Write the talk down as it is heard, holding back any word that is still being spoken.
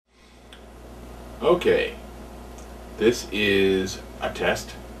Okay, this is a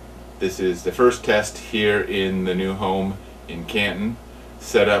test. This is the first test here in the new home in Canton,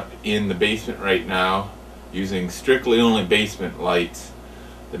 set up in the basement right now using strictly only basement lights.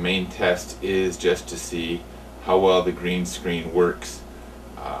 The main test is just to see how well the green screen works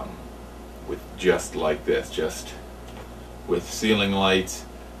with just like this, just with ceiling lights,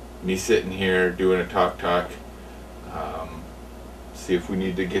 me sitting here doing a talk. See if we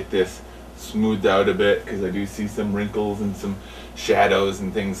need to get this smoothed out a bit, because I do see some wrinkles and some shadows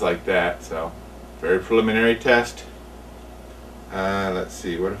and things like that. So very preliminary test. Let's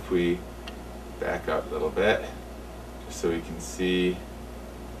see, what if we back up a little bit just so we can see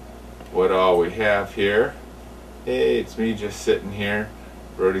what all we have here. Hey, it's me just sitting here.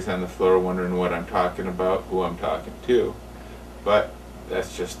 Brody's on the floor wondering what I'm talking about, who I'm talking to, but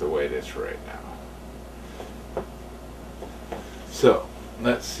that's just the way it is right now. So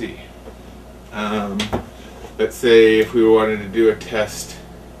let's see. Let's say if we wanted to do a test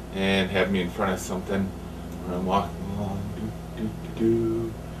and have me in front of something where I'm walking along,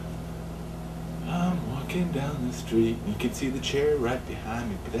 I'm walking down the street, you can see the chair right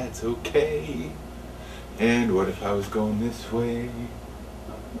behind me, but that's okay. And what if I was going this way?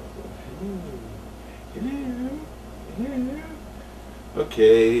 Hello.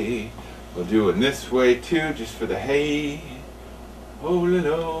 Okay, we'll do it this way too, just for the hey. Oh la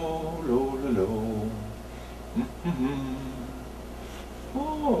lo, lo la lo.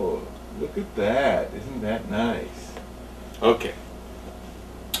 Oh, look at that! Isn't that nice? Okay,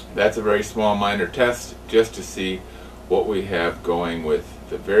 that's a very small minor test just to see what we have going with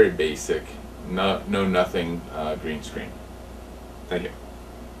the very basic, no nothing green screen. Thank you.